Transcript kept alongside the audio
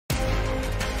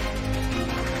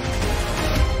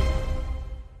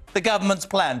The government's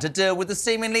plan to deal with the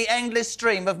seemingly endless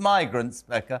stream of migrants,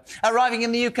 Becca, arriving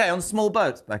in the UK on small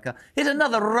boats, Becca, hit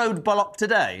another roadblock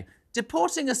today.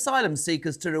 Deporting asylum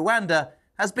seekers to Rwanda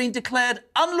has been declared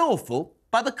unlawful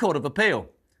by the Court of Appeal.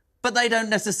 But they don't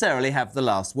necessarily have the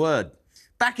last word.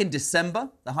 Back in December,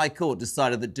 the High Court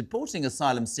decided that deporting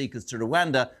asylum seekers to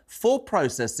Rwanda for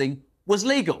processing was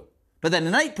legal. But then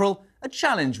in April, a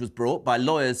challenge was brought by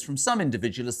lawyers from some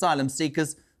individual asylum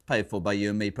seekers, paid for by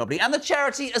you and me probably, and the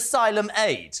charity Asylum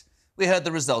Aid. We heard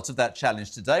the result of that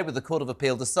challenge today, with the Court of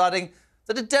Appeal deciding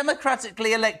that a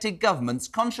democratically elected government's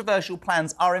controversial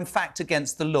plans are in fact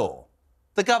against the law.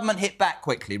 The government hit back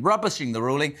quickly, rubbishing the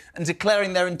ruling and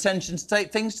declaring their intention to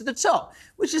take things to the top,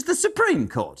 which is the Supreme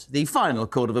Court, the final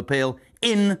Court of Appeal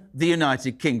in the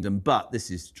United Kingdom. But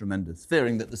this is tremendous,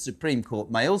 fearing that the Supreme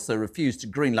Court may also refuse to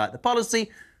greenlight the policy.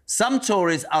 Some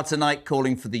Tories are tonight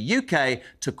calling for the UK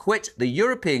to quit the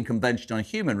European Convention on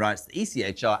Human Rights, the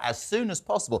ECHR, as soon as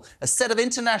possible, a set of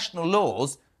international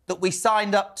laws that we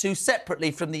signed up to separately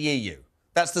from the EU.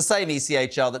 That's the same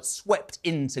ECHR that swept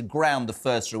in to ground the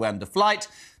first Rwanda flight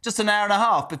just an hour and a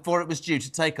half before it was due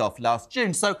to take off last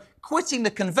June. So quitting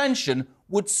the convention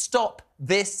would stop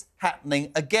this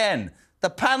happening again. The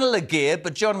panel are geared,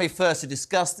 but joining me first to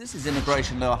discuss this is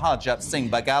immigration lawyer Harjap Singh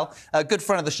Bagal, a good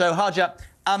friend of the show. Harjap,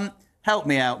 help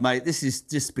me out, mate. This is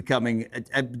just becoming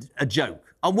a joke.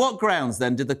 On what grounds,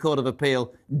 then, did the Court of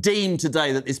Appeal deem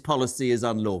today that this policy is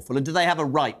unlawful? And do they have a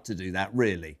right to do that,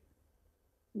 really?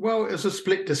 Well, it's a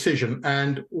split decision.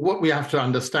 And what we have to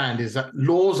understand is that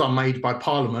laws are made by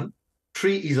Parliament,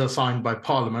 treaties are signed by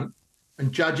Parliament,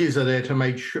 and judges are there to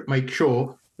make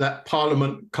sure that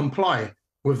Parliament comply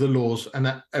with the laws and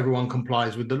that everyone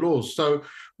complies with the laws. So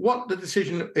what the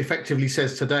decision effectively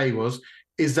says today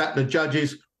is that the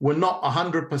judges were not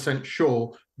 100%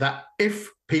 sure that if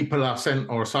people are sent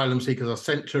or asylum seekers are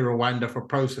sent to Rwanda for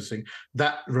processing,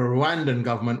 that the Rwandan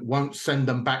government won't send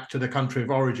them back to the country of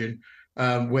origin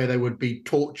where they would be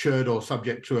tortured or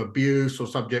subject to abuse or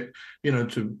subject,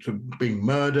 to being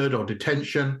murdered or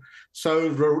detention. So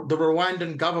the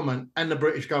Rwandan government and the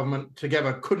British government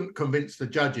together couldn't convince the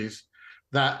judges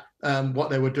that what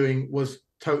they were doing was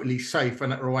totally safe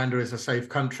and that Rwanda is a safe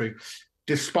country,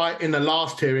 despite in the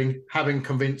last hearing having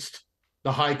convinced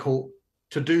the High Court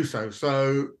to do so.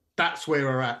 So that's where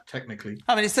we're at, technically.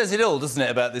 I mean, it says it all, doesn't it,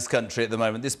 about this country at the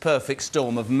moment, this perfect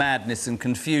storm of madness and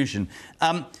confusion.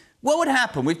 What would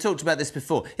happen? We've talked about this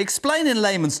before. Explain in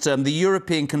layman's terms the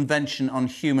European Convention on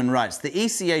Human Rights, the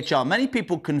ECHR. Many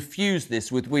people confuse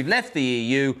this with we've left the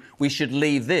EU, we should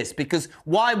leave this, because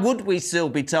why would we still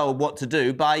be told what to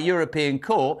do by a European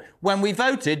court when we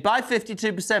voted by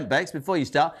 52%, Bex, before you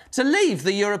start, to leave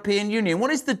the European Union? What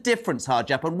is the difference,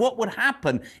 Harjap, and what would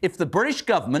happen if the British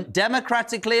government,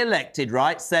 democratically elected,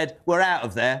 right, said, we're out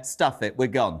of there, stuff it, we're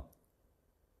gone?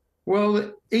 Well,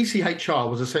 the ECHR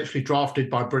was essentially drafted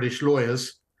by British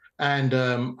lawyers and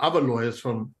other lawyers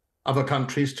from other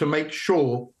countries to make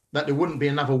sure that there wouldn't be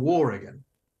another war again.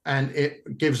 And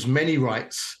it gives many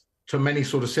rights to many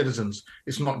sort of citizens.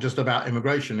 It's not just about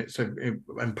immigration. It's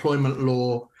employment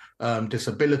law,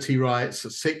 disability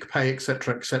rights, sick pay,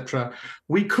 etc., etc.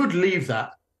 We could leave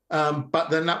that, but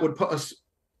then that would put us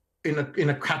in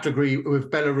a category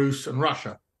with Belarus and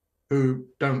Russia, who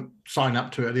don't sign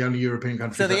up to it, the only European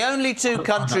countries. So the only two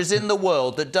countries in the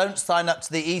world that don't sign up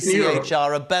to the ECHR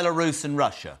are Belarus and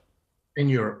Russia? In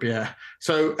Europe, yeah.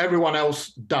 So everyone else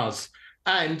does.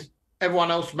 And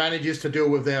everyone else manages to deal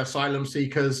with their asylum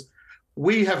seekers.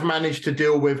 We have managed to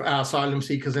deal with our asylum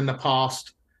seekers in the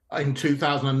past, in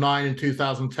 2009 and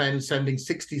 2010, sending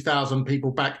 60,000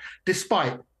 people back,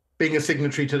 despite being a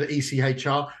signatory to the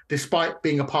ECHR, despite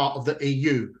being a part of the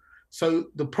EU. So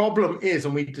the problem is,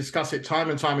 and we discuss it time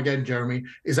and time again, Jeremy,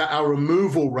 is that our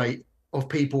removal rate of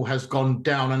people has gone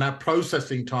down and our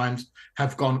processing times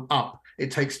have gone up.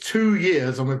 It takes 2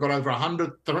 years and we've got over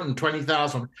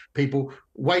 120,000 people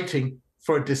waiting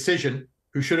for a decision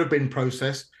who should have been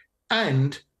processed.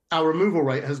 And our removal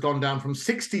rate has gone down from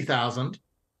 60,000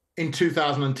 in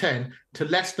 2010 to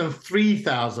less than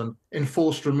 3,000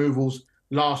 enforced removals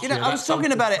last year. I was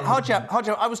talking about it, Harjap,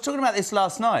 I was talking about this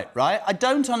last night, right? I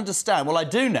don't understand. Well, I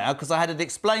do now, because I had it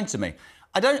explained to me.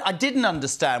 I didn't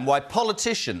understand why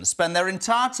politicians spend their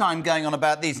entire time going on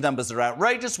about these numbers are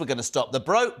outrageous, we're going to stop the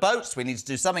boats, we need to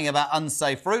do something about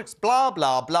unsafe routes, blah,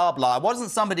 blah, blah, blah. Why doesn't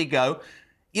somebody go,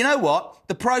 You know what?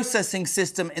 The processing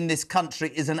system in this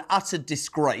country is an utter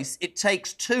disgrace. It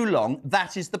takes too long.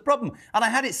 That is the problem. And I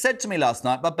had it said to me last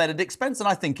night by Benedict Spence, and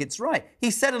I think it's right. He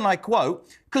said, and I quote,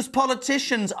 because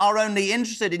politicians are only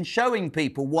interested in showing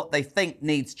people what they think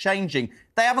needs changing.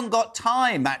 They haven't got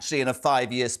time, actually, in a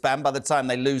 5-year span by the time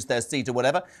they lose their seat or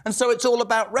whatever. And so it's all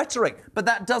about rhetoric. But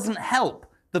that doesn't help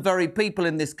the very people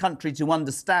in this country to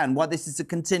understand why this is a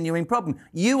continuing problem.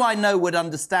 You, I know, would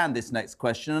understand this next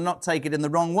question and not take it in the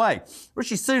wrong way.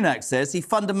 Rishi Sunak says he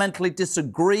fundamentally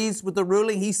disagrees with the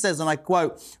ruling. He says, and I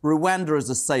quote, Rwanda is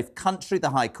a safe country.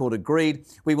 The High Court agreed.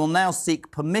 We will now seek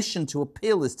permission to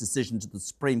appeal this decision to the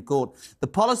Supreme Court. The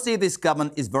policy of this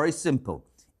government is very simple.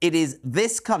 It is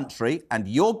this country and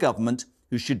your government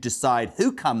who should decide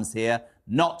who comes here,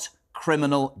 not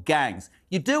criminal gangs.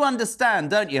 You do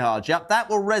understand, don't you, Harjap? That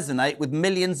will resonate with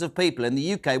millions of people in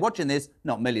the UK watching this,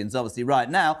 not millions, obviously, right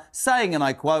now, saying, and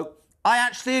I quote, I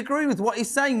actually agree with what he's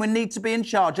saying. We need to be in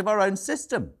charge of our own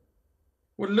system.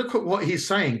 Well, look at what he's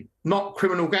saying, not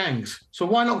criminal gangs. So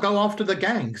why not go after the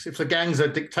gangs if the gangs are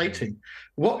dictating?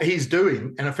 What he's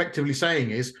doing and effectively saying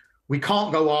is we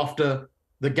can't go after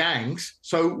the gangs,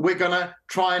 so we're going to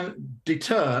try and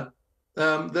deter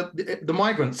the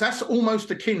migrants. That's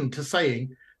almost akin to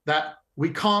saying that we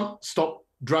can't stop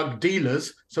drug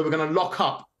dealers, so we're going to lock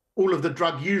up all of the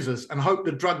drug users and hope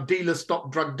the drug dealers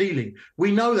stop drug dealing.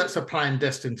 We know that's a plan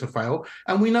destined to fail,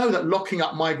 and we know that locking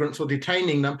up migrants or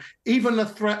detaining them, even the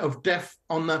threat of death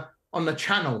on the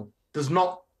channel, does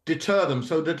not deter them.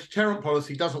 So the deterrent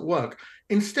policy doesn't work.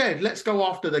 Instead, let's go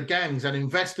after the gangs and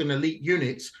invest in elite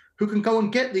units who can go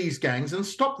and get these gangs and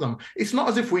stop them. It's not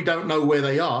as if we don't know where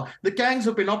they are. The gangs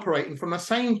have been operating from the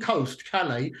same coast,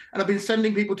 Calais, and have been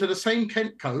sending people to the same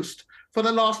Kent coast for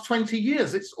the last 20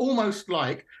 years. It's almost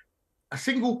like a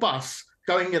single bus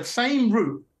going the same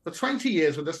route for 20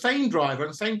 years with the same driver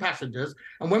and same passengers.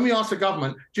 And when we ask the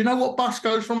government, do you know what bus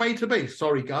goes from A to B?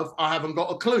 Sorry, Gov, I haven't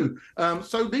got a clue.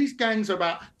 So these gangs are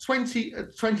about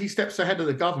 20 steps ahead of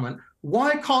the government.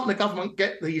 Why can't the government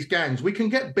get these gangs? We can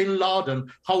get bin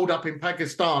Laden holed up in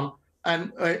Pakistan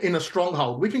and in a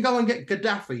stronghold. We can go and get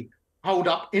Gaddafi holed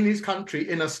up in his country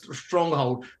in a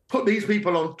stronghold, put these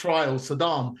people on trial,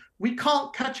 Saddam. We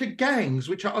can't capture gangs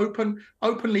which are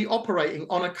openly operating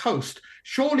on a coast.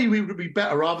 Surely we would be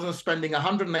better, rather than spending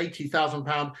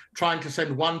 £180,000 trying to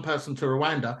send one person to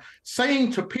Rwanda,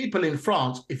 saying to people in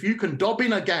France, if you can dob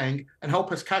in a gang and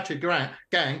help us catch a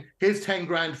gang, here's 10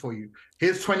 grand for you.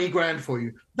 Here's 20 grand for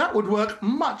you. That would work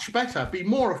much better, be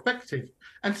more effective,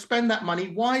 and spend that money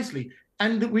wisely.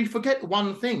 And we forget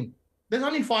one thing. There's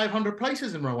only 500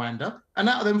 places in Rwanda, and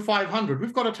out of them 500,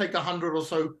 we've got to take 100 or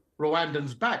so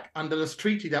Rwandans back under this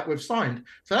treaty that we've signed.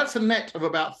 So that's a net of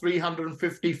about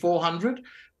 350, 400.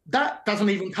 That doesn't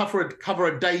even cover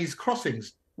a day's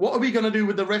crossings. What are we going to do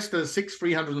with the rest of the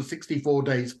 364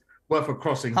 days worth of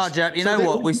crossings? Harjap, you know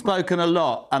what? We've spoken a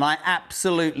lot, and I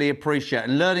absolutely appreciate it.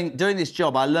 And doing this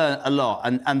job, I learn a lot.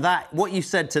 And that, what you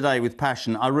said today with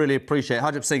passion, I really appreciate it.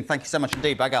 Harjap Singh, thank you so much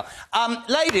indeed, Bagal.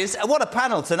 Ladies, what a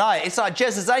panel tonight. It's like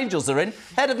Jez's Angels are in.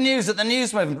 Head of News at the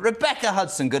News Movement, Rebecca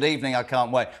Hudson, good evening, I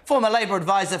can't wait. Former Labour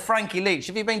advisor, Frankie Leach.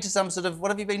 Have you been to some sort of,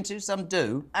 what have you been to, some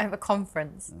do? I have a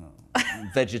conference. Oh,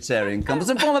 vegetarian conference.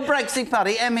 And former Brexit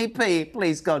party, MEP,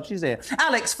 please God, she's here.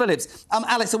 Alex Phillips.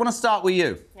 Alex, I want to start with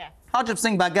you. Yeah. Harjap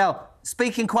Singh Bagal,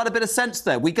 speaking quite a bit of sense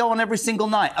there. We go on every single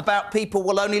night about people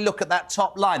will only look at that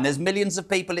top line. There's millions of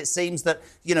people, it seems, that,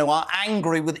 you know, are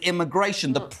angry with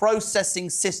immigration. The processing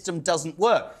system doesn't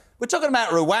work. We're talking about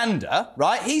Rwanda,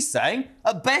 right? He's saying,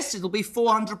 at best, it'll be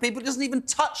 400 people. It doesn't even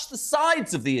touch the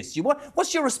sides of the issue.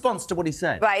 What's your response to what he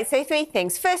said? Right, so 3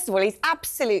 things. First of all, he's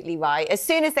absolutely right. As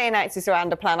soon as they announced this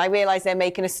Rwanda plan, I realised they're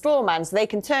making a straw man so they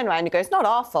can turn around and go, it's not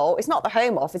our fault, it's not the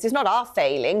Home Office, it's not our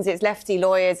failings, it's lefty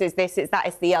lawyers, it's this, it's that,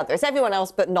 it's the other. It's everyone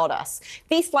else but not us.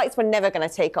 These flights were never going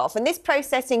to take off. And this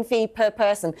processing fee per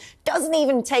person doesn't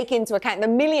even take into account the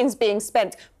millions being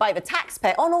spent by the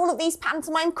taxpayer on all of these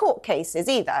pantomime court cases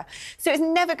either. So it's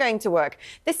never going to work.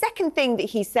 The second thing that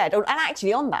he said, and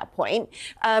actually on that point,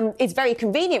 it's very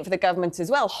convenient for the government as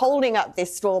well, holding up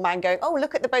this straw man going, oh,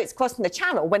 look at the boats crossing the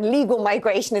channel when legal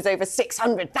migration is over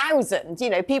 600,000. You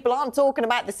know, people aren't talking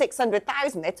about the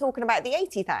 600,000, they're talking about the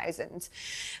 80,000.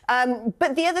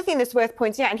 But the other thing that's worth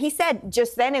pointing out, and he said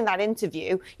just then in that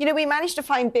interview, you know, we managed to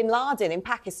find bin Laden in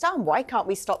Pakistan. Why can't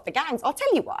we stop the gangs? I'll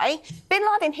tell you why. Bin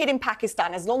Laden hid in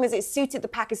Pakistan as long as it suited the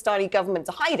Pakistani government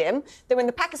to hide him. Then when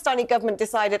the Pakistani government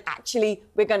decided, actually,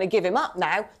 we're going to give him up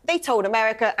now, they told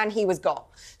America and he was gone.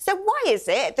 So why is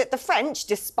it that the French,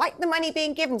 despite the money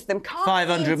being given to them, can't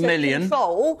 500 million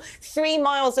control 3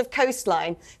 miles of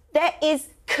coastline? There is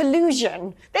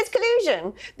collusion. There's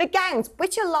collusion. The gangs,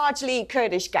 which are largely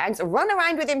Kurdish gangs, run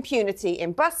around with impunity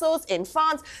in Brussels, in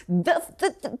France.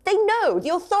 They know.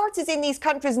 The authorities in these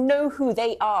countries know who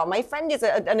they are. My friend is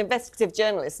an investigative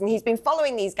journalist, and he's been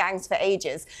following these gangs for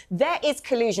ages. There is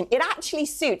collusion. It actually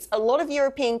suits a lot of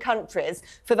European countries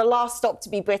for the last stop to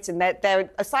be Britain.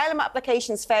 Their asylum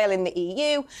applications fail in the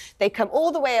EU. They come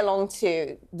all the way along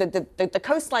to the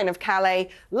coastline of Calais.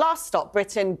 Last stop,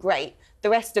 Britain, great. The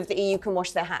rest of the EU can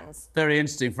wash their hands. Very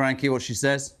interesting, Frankie, what she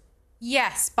says.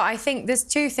 Yes, but I think there's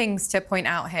two things to point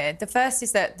out here. The first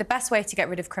is that the best way to get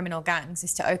rid of criminal gangs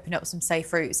is to open up some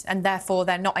safe routes, and therefore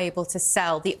they're not able to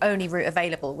sell the only route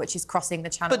available, which is crossing the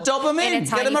channel. But dob them in,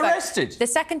 get them arrested. The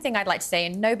second thing I'd like to say,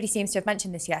 and nobody seems to have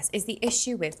mentioned this yet, is the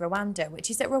issue with Rwanda,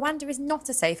 which is that Rwanda is not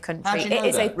a safe country. How do you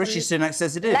know that? Rishi Sunak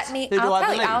says it is.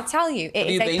 I'll tell you. Have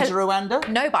you been to Rwanda?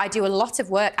 No, but I do a lot of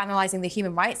work analysing the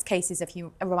human rights cases of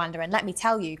Rwanda, and let me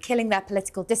tell you, killing their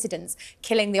political dissidents,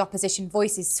 killing the opposition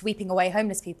voices, sweeping away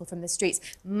homeless people from the streets,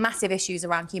 massive issues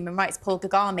around human rights. Paul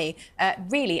Kagame,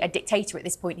 really a dictator at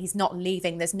this point. He's not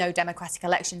leaving. There's no democratic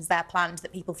elections there planned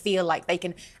that people feel like they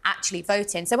can actually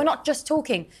vote in. So we're not just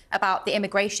talking about the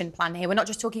immigration plan here. We're not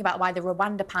just talking about why the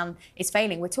Rwanda plan is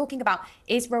failing. We're talking about,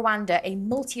 is Rwanda a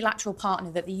multilateral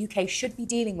partner that the UK should be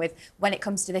dealing with when it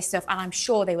comes to this stuff? And I'm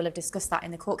sure they will have discussed that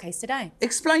in the court case today.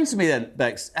 Explain to me then,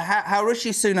 Bex, how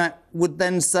Rishi Sunak would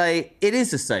then say it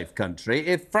is a safe country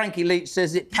if Frankie Leach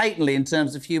says it patently in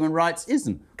terms of human rights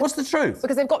isn't. What's the truth?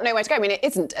 Because they've got nowhere to go. I mean, it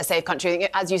isn't a safe country.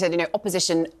 As you said,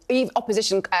 opposition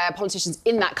politicians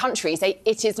in that country say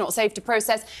it is not safe to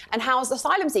process and house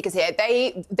asylum seekers here.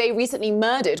 They recently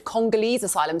murdered Congolese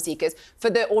asylum seekers for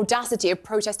the audacity of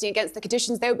protesting against the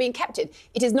conditions they were being kept in.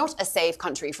 It is not a safe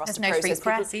country for us to process. There's no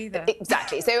free press either.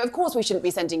 Exactly. So, of course, we shouldn't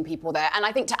be sending people there. And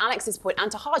I think to Alex's point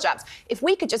and to Harjap's, if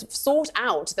we could just sort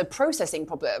out the processing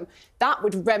problem, that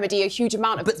would remedy a huge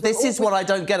amount of... But this is what I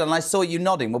don't get, and I saw you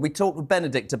nodding. Well, we talked with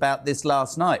Benedict about this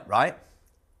last night, right?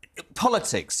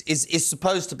 Politics is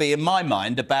supposed to be, in my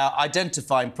mind, about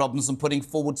identifying problems and putting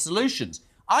forward solutions.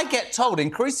 I get told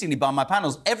increasingly by my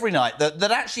panels every night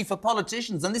that actually for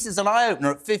politicians, and this is an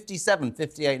eye-opener at 57,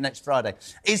 58 next Friday,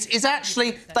 is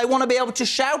actually they want to be able to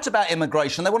shout about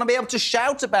immigration, they want to be able to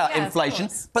shout about inflation,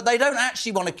 but they don't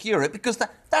actually want to cure it because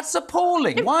that's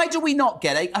appalling. Why do we not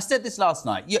get I said this last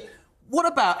night. What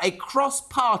about a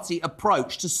cross-party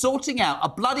approach to sorting out a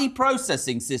bloody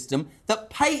processing system that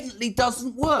patently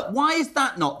doesn't work? Why is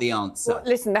that not the answer? Well,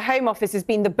 listen, the Home Office has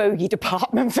been the bogey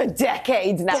department for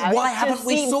decades now. But why haven't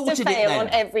we sorted it then? It fail on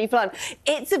every front.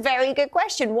 It's a very good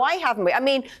question. Why haven't we? I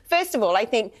mean, first of all, I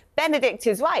think Benedict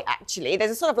is right, actually.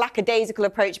 There's a sort of lackadaisical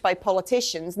approach by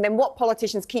politicians, and then what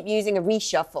politicians keep using are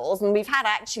reshuffles, and we've had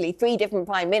actually 3 different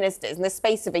prime ministers in the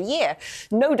space of a year.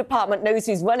 No department knows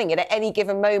who's running it at any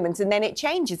given moment, and then it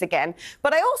changes again.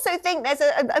 But I also think there's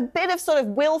a bit of sort of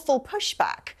willful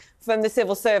pushback from the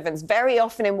civil servants, very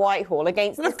often in Whitehall,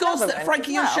 against this government. Of course,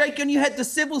 Frankie, you're shaking your head. The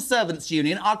Civil Servants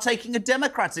Union are taking a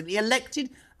democratically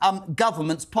elected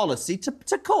government's policy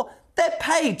to court. They're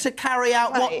paid to carry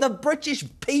out what the British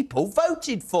people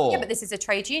voted for. Yeah, but this is a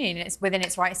trade union and it's within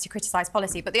its rights to criticise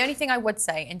policy. But the only thing I would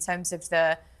say in terms of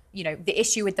the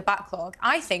issue with the backlog,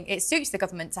 I think it suits the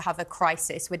government to have a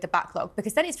crisis with the backlog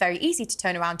because then it's very easy to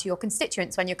turn around to your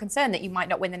constituents when you're concerned that you might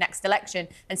not win the next election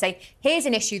and say, here's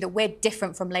an issue that we're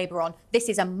different from Labour on. This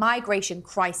is a migration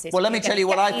crisis. Well, let me tell you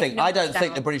what I think. I don't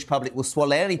think the British public will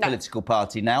swallow any political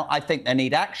party now. I think they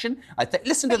need action.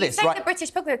 Listen to this, right? The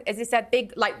British public is a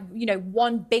big,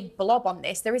 one big blob on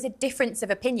this. There is a difference of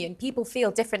opinion. People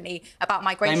feel differently about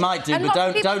migration. They might do, but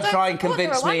don't try and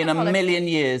convince me in a million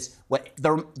years where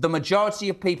the majority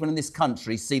of people in this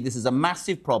country see this as a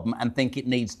massive problem and think it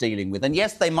needs dealing with. And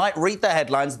yes, they might read the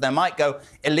headlines, they might go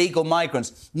illegal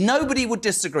migrants. Nobody would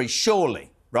disagree,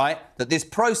 surely, right, that this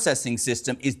processing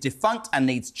system is defunct and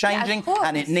needs changing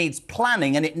and it needs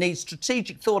planning and it needs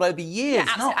strategic thought over years.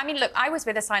 Yeah, I mean, look, I was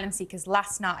with asylum seekers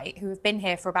last night who have been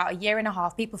here for about a year and a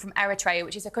half, people from Eritrea,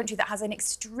 which is a country that has an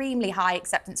extremely high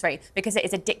acceptance rate because it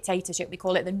is a dictatorship. We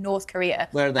call it the North Korea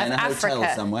Where are they, in a Africa.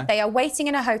 Hotel somewhere? They are waiting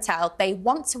in a hotel. They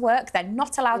want to work. They're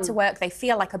not allowed to work. They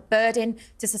feel like a burden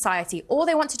to society. All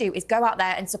they want to do is go out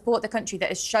there and support the country that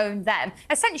has shown them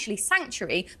essentially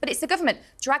sanctuary, but it's the government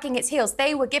dragging its heels.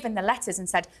 They were given the letters and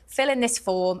said, fill in this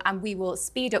form and we will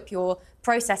speed up your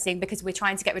processing because we're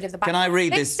trying to get rid of the backlog. Can I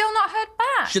read They've this? still not heard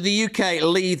back. Should the UK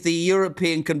leave the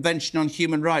European Convention on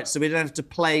Human Rights so we don't have to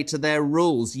play to their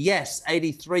rules? Yes,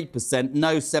 83%.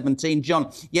 No, 17%.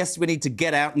 John, yes, we need to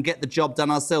get out and get the job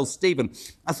done ourselves. Stephen,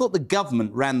 I thought the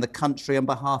government ran the country on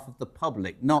behalf of the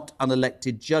public, not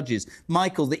unelected judges.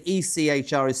 Michael, the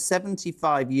ECHR is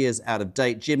 75 years out of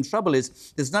date. Jim, trouble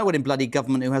is, there's no one in bloody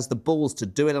government who has the balls to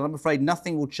do it, and I'm afraid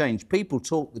nothing will change. People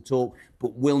talk the talk,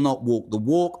 but will not walk the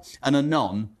walk. And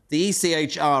anon, the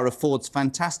ECHR affords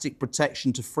fantastic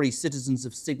protection to free citizens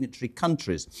of signatory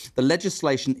countries. The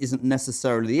legislation isn't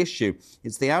necessarily the issue.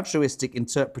 It's the altruistic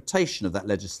interpretation of that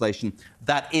legislation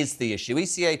that is the issue.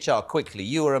 ECHR, quickly,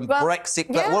 you were a Brexit...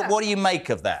 Yeah. What do you make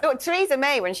of that? Look, Theresa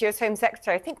May, when she was Home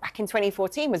Secretary, I think back in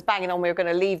 2014, was banging on we were going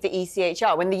to leave the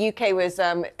ECHR when the UK was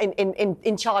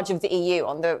in charge of the EU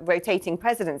on the rotating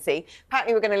presidency.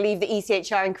 Apparently, we're going to leave the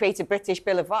ECHR and create a British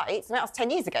Bill of Rights, and that was 10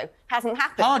 years ago. Hasn't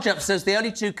happened. Harjup says the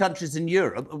only two countries in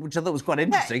Europe, which I thought was quite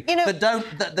interesting, you know,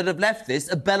 that have left this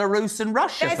are Belarus and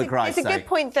Russia, for Christ's sake. It's a good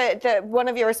point that one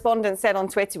of your respondents said on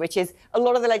Twitter, which is a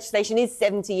lot of the legislation is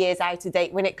 70 years out of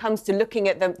date when it comes to looking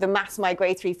at the mass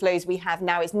migratory flows we have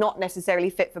now. It's not necessarily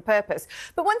fit for purpose.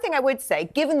 But one thing I would say,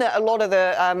 given that a lot of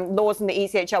the laws in the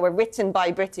ECHR were written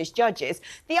by British judges,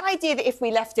 the idea that if we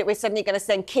left it, we're suddenly going to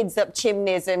send kids up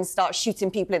chimneys and start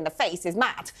shooting people in the face is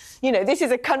mad. You know, this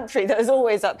is a country that has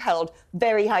always upheld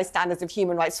very high standards of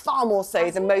human rights, far more so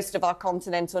than most of our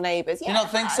continental neighbours. Do you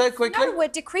not think so, quickly? No, we're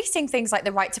decreasing things like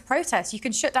the right to protest. You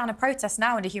can shut down a protest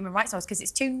now under human rights laws because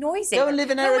it's too noisy. Go and live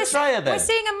in Eritrea, then. We're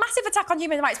seeing a massive attack on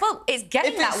human rights. Well, it's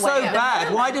getting that way. If it's so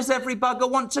bad, why does every bugger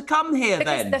want to come here,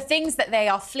 because then? the things that they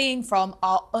are fleeing from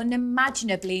are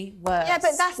unimaginably worse. Yeah,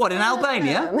 but that's... What, in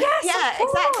Albania? Yes, yeah, of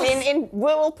course. exactly. In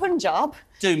rural Punjab.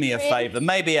 Do me a favour,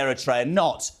 maybe Eritrea,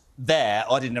 not there,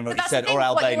 I didn't know what you said, or What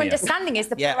Albania. you're understanding is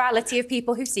the plurality of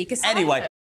people who seek asylum. Anyway.